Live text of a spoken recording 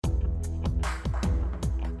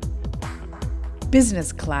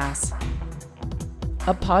Business Class,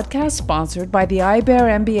 a podcast sponsored by the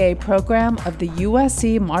IBEAR MBA program of the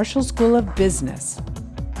USC Marshall School of Business.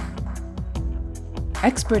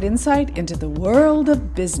 Expert insight into the world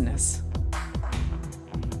of business.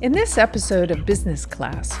 In this episode of Business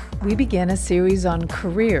Class, we begin a series on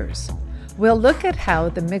careers. We'll look at how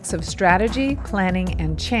the mix of strategy, planning,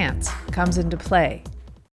 and chance comes into play.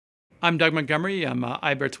 I'm Doug Montgomery. I'm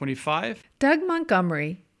IBEAR 25. Doug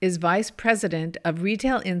Montgomery is Vice President of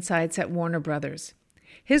Retail Insights at Warner Brothers.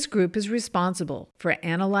 His group is responsible for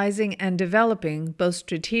analyzing and developing both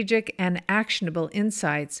strategic and actionable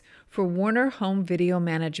insights for Warner Home Video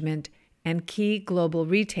Management and key global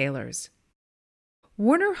retailers.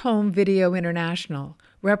 Warner Home Video International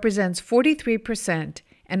represents 43%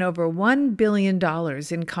 and over $1 billion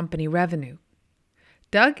in company revenue.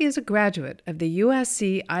 Doug is a graduate of the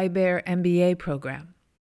USC IBEAR MBA program.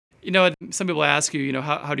 Some people ask you,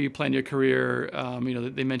 how do you plan your career?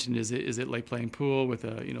 They mentioned, is it like playing pool with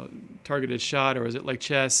a, targeted shot, or is it like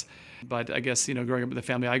chess? But I guess, growing up with the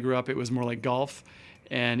family I grew up, it was more like golf.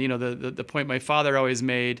 And, the point my father always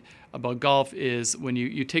made about golf is when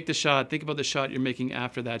you take the shot, think about the shot you're making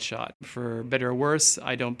after that shot. For better or worse,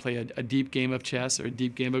 I don't play a deep game of chess or a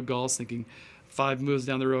deep game of golf, thinking 5 moves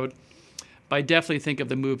down the road. But I definitely think of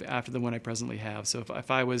the move after the one I presently have. So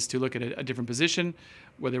if I was to look at a different position,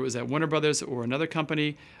 whether it was at Warner Brothers or another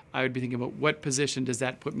company, I would be thinking about what position does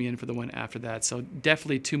that put me in for the one after that. So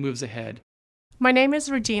definitely 2 moves ahead. My name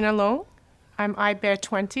is Regina Leung. I'm IBEAR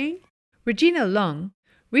 20. Regina Leung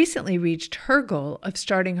recently reached her goal of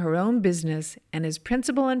starting her own business and is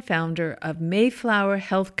principal and founder of Mayflower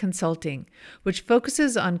Health Consulting, which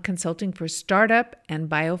focuses on consulting for startup and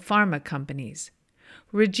biopharma companies.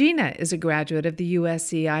 Regina is a graduate of the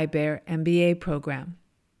USC IBEAR MBA program.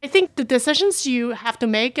 I think the decisions you have to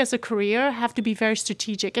make as a career have to be very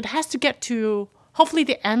strategic. It has to get to hopefully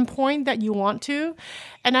the end point that you want to.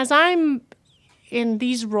 And as I'm in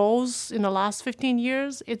these roles in the last 15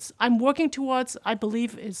 years, I'm working towards, I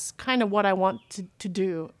believe, is kind of what I want to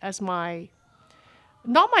do as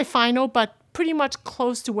not my final, but pretty much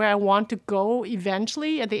close to where I want to go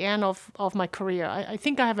eventually at the end of my career. I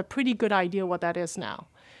think I have a pretty good idea what that is now.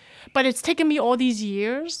 But it's taken me all these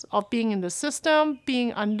years of being in the system,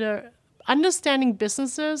 understanding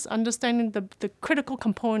businesses, understanding the critical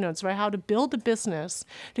components, right? How to build a business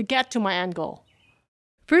to get to my end goal.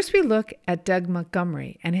 First, we look at Doug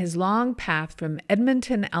Montgomery and his long path from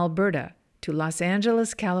Edmonton, Alberta to Los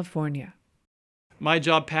Angeles, California. My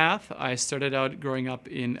job path, I started out growing up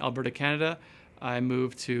in Alberta, Canada. I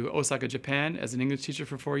moved to Osaka, Japan as an English teacher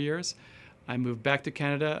for 4 years. I moved back to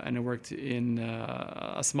Canada and I worked in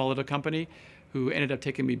a small little company who ended up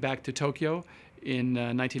taking me back to Tokyo in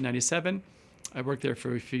 1997. I worked there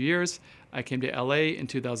for a few years. I came to LA in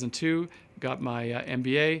 2002, got my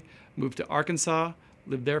MBA, moved to Arkansas,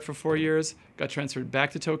 lived there for 4 years, got transferred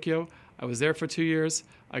back to Tokyo. I was there for 2 years.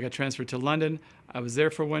 I got transferred to London. I was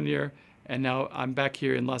there for 1 year. And now I'm back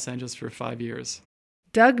here in Los Angeles for 5 years.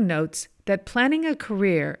 Doug notes that planning a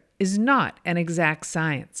career is not an exact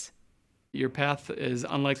science. Your path is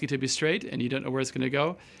unlikely to be straight and you don't know where it's going to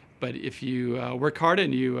go. But if you work hard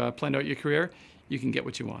and you plan out your career, you can get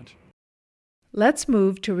what you want. Let's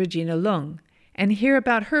move to Regina Leung and hear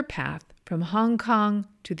about her path from Hong Kong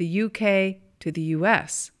to the UK to the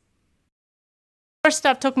US. First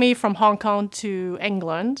step took me from Hong Kong to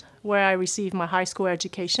England, where I received my high school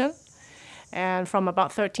education. And from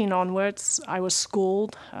about 13 onwards, I was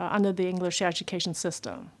schooled under the English education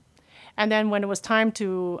system. And then when it was time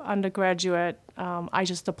to undergraduate, I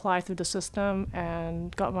just applied through the system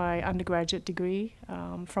and got my undergraduate degree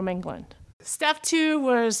from England. Step 2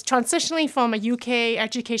 was transitioning from a UK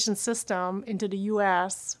education system into the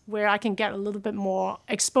US, where I can get a little bit more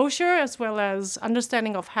exposure as well as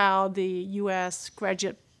understanding of how the US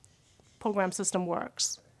graduate program system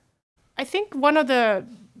works. I think one of the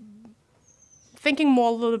thinking more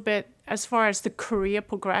a little bit as far as the career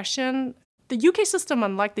progression, the UK system,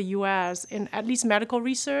 unlike the US, in at least medical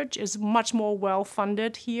research, is much more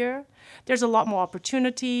well-funded here. There's a lot more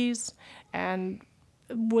opportunities, and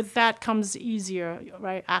with that comes easier,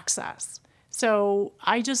 right, access. So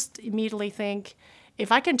I just immediately think,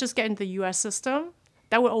 if I can just get into the US system,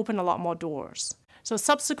 that would open a lot more doors. So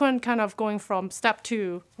subsequent kind of going from step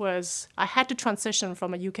 2 was I had to transition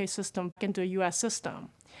from a UK system into a US system.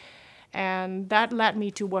 And that led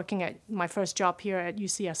me to working at my first job here at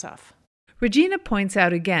UCSF. Regina points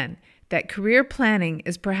out again that career planning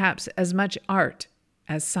is perhaps as much art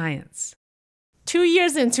as science. 2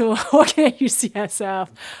 years into working at UCSF,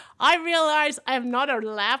 I realized I'm not a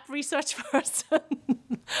lab research person.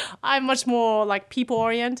 I'm much more like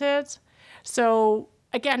people-oriented. So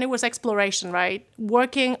again, it was exploration, right?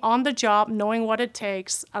 Working on the job, knowing what it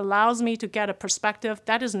takes, allows me to get a perspective.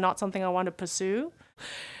 That is not something I want to pursue.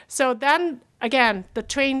 So then, again, the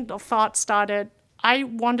train of thought started. I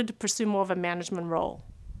wanted to pursue more of a management role.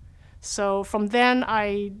 So from then,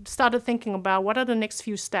 I started thinking about what are the next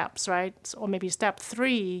few steps, right? Or maybe step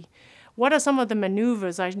 3. What are some of the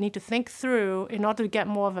maneuvers I need to think through in order to get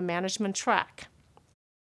more of a management track?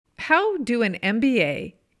 How do an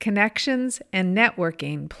MBA, connections, and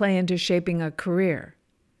networking play into shaping a career?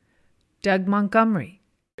 Doug Montgomery.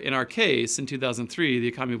 In our case, in 2003, the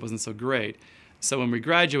economy wasn't so great. So when we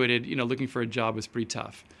graduated, looking for a job was pretty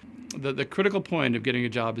tough. The critical point of getting a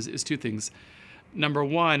job is 2 things. Number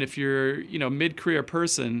one, if you're, mid-career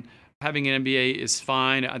person, having an MBA is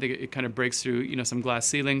fine. I think it kind of breaks through, some glass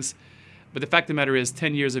ceilings. But the fact of the matter is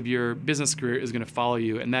 10 years of your business career is going to follow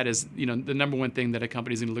you. And that is, the number one thing that a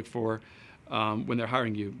company is going to look for when they're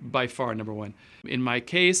hiring you, by far number one. In my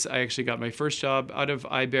case, I actually got my first job out of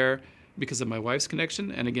IBEAR because of my wife's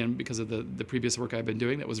connection. And again, because of the previous work I've been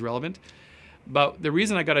doing that was relevant. But the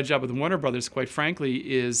reason I got a job with Warner Brothers, quite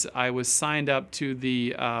frankly, is I was signed up to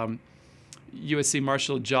the USC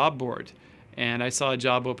Marshall job board. And I saw a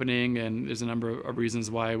job opening, and there's a number of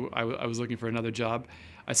reasons why I was looking for another job.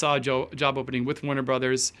 I saw a job opening with Warner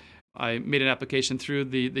Brothers. I made an application through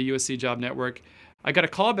the USC Job Network. I got a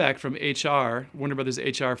call back from HR, Warner Brothers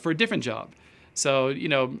HR, for a different job. So, in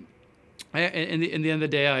the end of the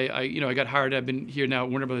day, I got hired. I've been here now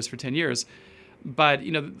at Warner Brothers for 10 years. But,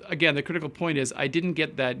 again, the critical point is I didn't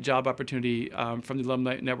get that job opportunity from the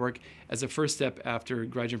Alumni Network as a first step after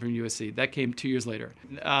graduating from USC. That came 2 years later.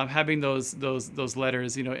 Having those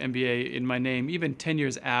letters, MBA in my name, even 10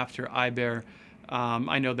 years after IBEAR,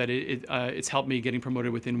 I know that it's helped me getting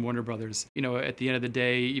promoted within Warner Brothers. At the end of the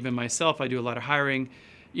day, even myself, I do a lot of hiring.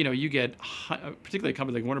 You get, particularly a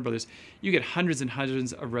company like Warner Brothers, you get hundreds and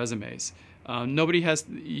hundreds of resumes. Nobody has,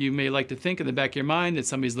 you may like to think in the back of your mind that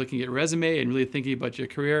somebody's looking at your resume and really thinking about your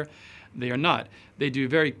career. They are not. They do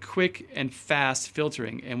very quick and fast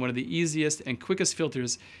filtering. And one of the easiest and quickest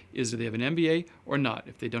filters is do they have an MBA or not.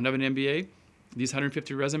 If they don't have an MBA, these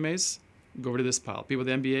 150 resumes, go over to this pile. People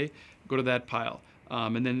with MBA, go to that pile.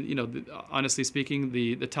 And then, honestly speaking,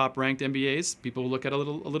 the top ranked MBAs, people will look at a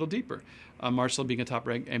little deeper. Marshall being a top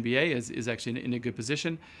ranked MBA is actually in a good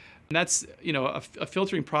position. And that's, a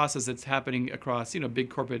filtering process that's happening across, big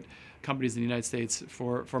corporate companies in the United States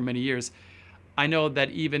for many years. I know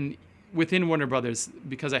that even within Warner Brothers,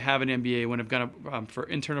 because I have an MBA, when I've gone up for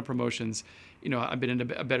internal promotions, I've been in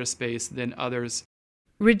a better space than others.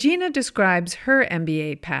 Regina describes her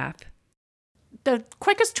MBA path. The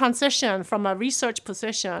quickest transition from a research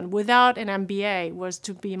position without an MBA was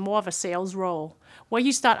to be more of a sales role, where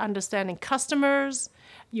you start understanding customers,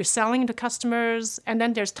 you're selling to customers, and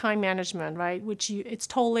then there's time management, right? It's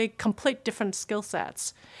totally complete different skill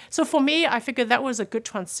sets. So for me, I figured that was a good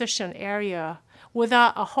transition area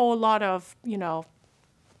without a whole lot of,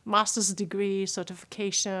 master's degree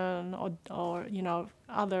certification or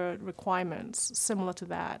other requirements similar to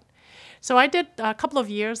that. So I did a couple of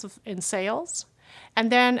years in sales.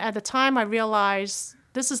 And then at the time I realized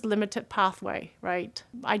this is limited pathway, right?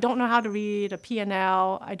 I don't know how to read a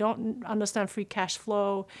P&L. I don't understand free cash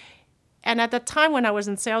flow. And at the time when I was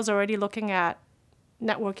in sales, already looking at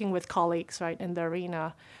networking with colleagues, right, in the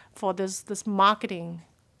arena for this marketing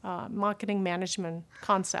management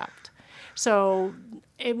concept. So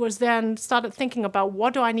it was then started thinking about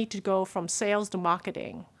what do I need to go from sales to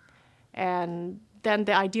marketing? And then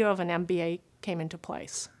the idea of an MBA came into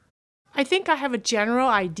place. I think I have a general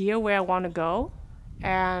idea where I want to go.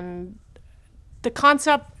 And the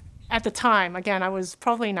concept at the time, again, I was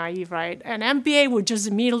probably naive, right? An MBA would just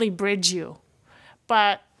immediately bridge you.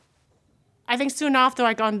 But I think soon after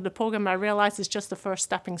I got into the program, I realized it's just the first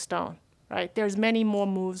stepping stone, right? There's many more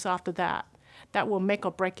moves after that will make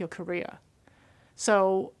or break your career.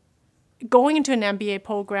 So going into an MBA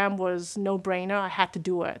program was no-brainer. I had to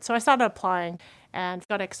do it. So I started applying and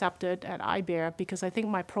got accepted at IBEAR because I think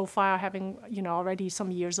my profile, having already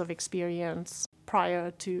some years of experience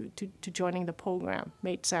prior to joining the program,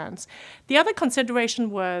 made sense. The other consideration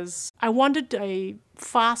was I wanted a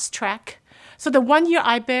fast track. So the 1 year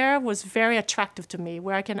IBEAR was very attractive to me,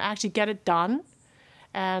 where I can actually get it done.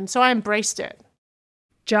 And so I embraced it.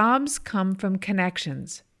 Jobs come from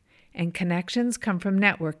connections, and connections come from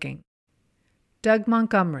networking. Doug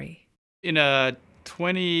Montgomery. In a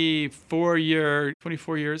 24 years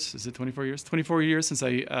since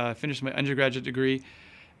I finished my undergraduate degree,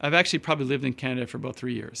 I've actually probably lived in Canada for about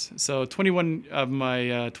 3 years. So 21 of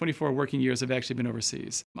my 24 working years have actually been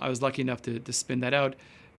overseas. I was lucky enough to spin that out.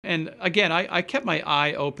 And again, I kept my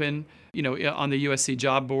eye open, on the USC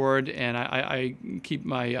job board, and I keep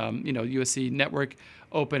my, USC network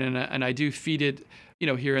open, and I do feed it,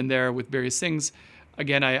 here and there with various things.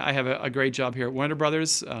 Again, I have a great job here at Warner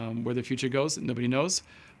Brothers. Where the future goes, nobody knows.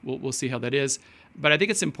 We'll see how that is. But I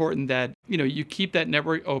think it's important that, you keep that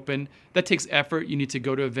network open. That takes effort. You need to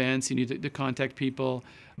go to events. You need to contact people.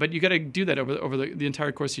 But you got to do that over the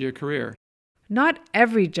entire course of your career. Not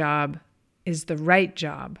every job is the right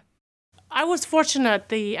job. I was fortunate.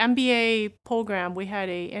 The MBA program, we had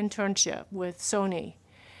an internship with Sony.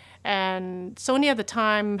 And Sony at the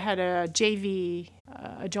time had a JV,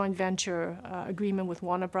 a joint venture agreement with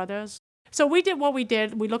Warner Brothers. So we did what we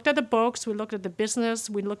did. We looked at the books, we looked at the business,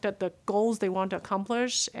 we looked at the goals they want to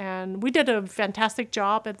accomplish, and we did a fantastic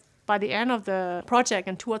job. By the end of the project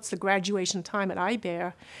and towards the graduation time at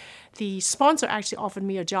IBEAR, the sponsor actually offered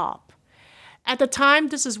me a job. At the time,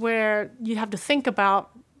 this is where you have to think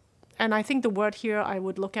about, and I think the word here I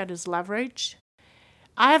would look at is leverage.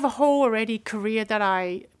 I have a whole already career that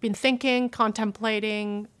I've been thinking,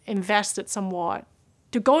 contemplating, invested somewhat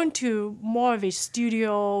to go into more of a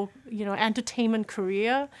studio, entertainment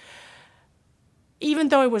career. Even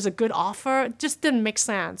though it was a good offer, it just didn't make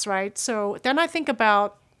sense, right? So then I think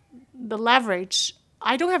about the leverage.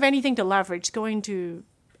 I don't have anything to leverage going to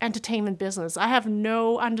entertainment business. I have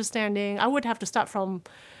no understanding. I would have to start from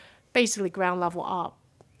basically ground level up.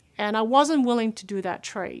 And I wasn't willing to do that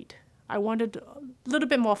trade. I wanted a little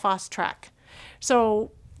bit more fast track.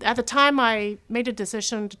 So at the time, I made a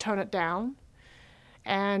decision to turn it down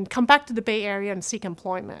and come back to the Bay Area and seek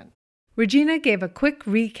employment. Regina gave a quick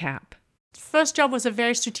recap. First job was a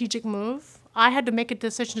very strategic move. I had to make a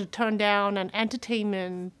decision to turn down an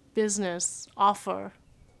entertainment business offer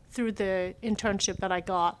through the internship that I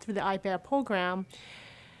got through the IBEAR program,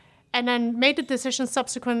 and then made the decision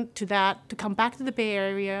subsequent to that to come back to the Bay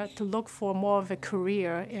Area to look for more of a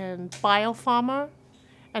career in biopharma,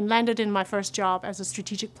 and landed in my first job as a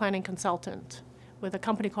strategic planning consultant with a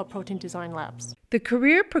company called Protein Design Labs. The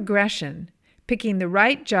career progression, picking the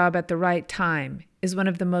right job at the right time, is one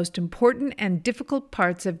of the most important and difficult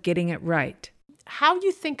parts of getting it right. How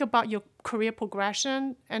you think about your career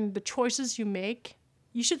progression and the choices you make,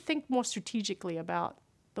 you should think more strategically about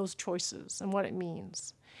those choices and what it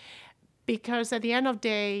means. Because at the end of the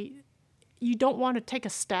day, you don't want to take a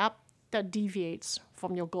step that deviates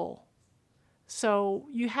from your goal. So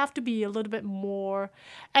you have to be a little bit more,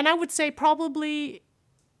 and I would say probably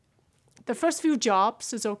the first few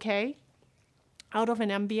jobs is okay out of an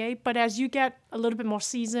MBA, but as you get a little bit more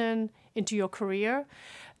seasoned into your career,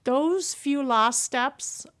 those few last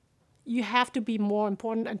steps, you have to be more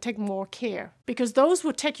important and take more care, because those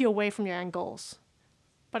will take you away from your end goals.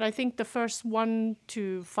 But I think the first 1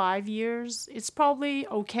 to 5 years, it's probably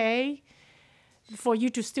okay for you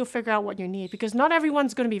to still figure out what you need, because not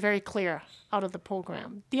everyone's going to be very clear out of the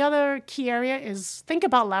program. The other key area is think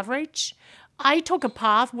about leverage. I took a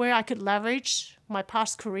path where I could leverage my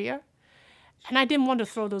past career, and I didn't want to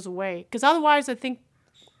throw those away, because otherwise I think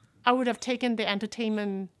I would have taken the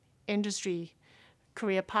entertainment industry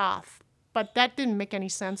career path. But that didn't make any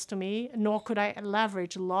sense to me, nor could I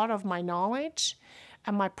leverage a lot of my knowledge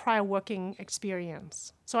and my prior working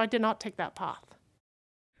experience. So I did not take that path.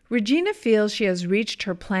 Regina feels she has reached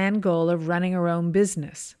her planned goal of running her own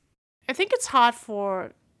business. I think it's hard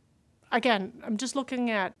for, again, I'm just looking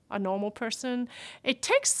at a normal person. It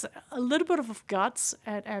takes a little bit of guts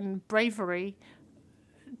and bravery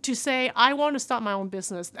to say, I want to start my own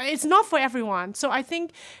business. It's not for everyone. So I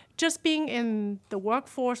think just being in the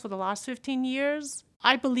workforce for the last 15 years,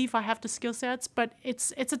 I believe I have the skill sets, but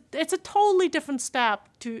it's a totally different step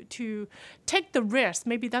to take the risk.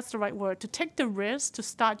 Maybe that's the right word, to take the risk to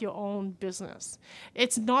start your own business.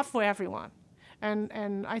 It's not for everyone.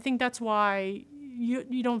 And I think that's why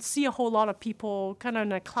you don't see a whole lot of people kind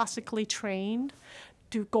of classically trained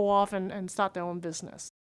to go off and start their own business.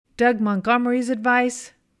 Doug Montgomery's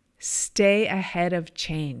advice: stay ahead of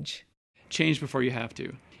change. Change before you have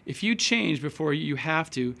to. If you change before you have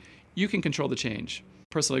to, you can control the change.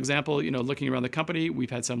 Personal example, looking around the company, we've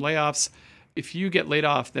had some layoffs. If you get laid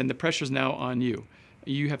off, then the pressure's now on you.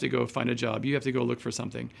 You have to go find a job. You have to go look for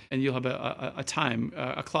something. And you'll have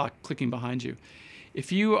a clock clicking behind you.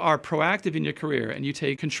 If you are proactive in your career and you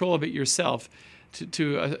take control of it yourself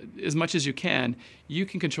to as much as you can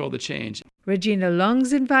control the change. Regina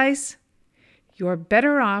Leung's advice: you're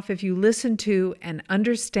better off if you listen to and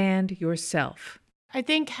understand yourself. I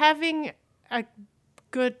think having a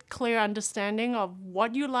good, clear understanding of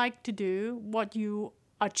what you like to do, what you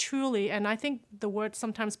are truly, and I think the word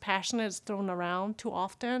sometimes passionate is thrown around too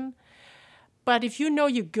often, But if you know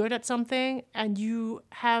you're good at something and you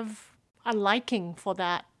have a liking for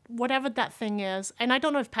that, whatever that thing is, and I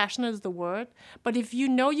don't know if passionate is the word, but if you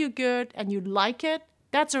know you're good and you like it,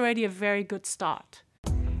 that's already a very good start.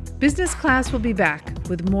 Business Class will be back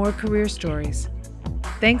with more career stories.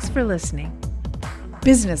 Thanks for listening.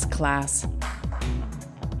 Business Class.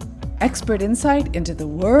 Expert insight into the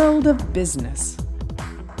world of business.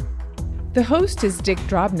 The host is Dick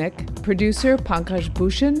Drobnik, producer Pankaj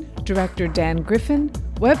Bhushan, director Dan Griffin,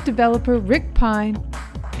 web developer Rick Pine,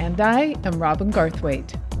 and I am Robin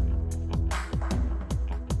Garthwaite.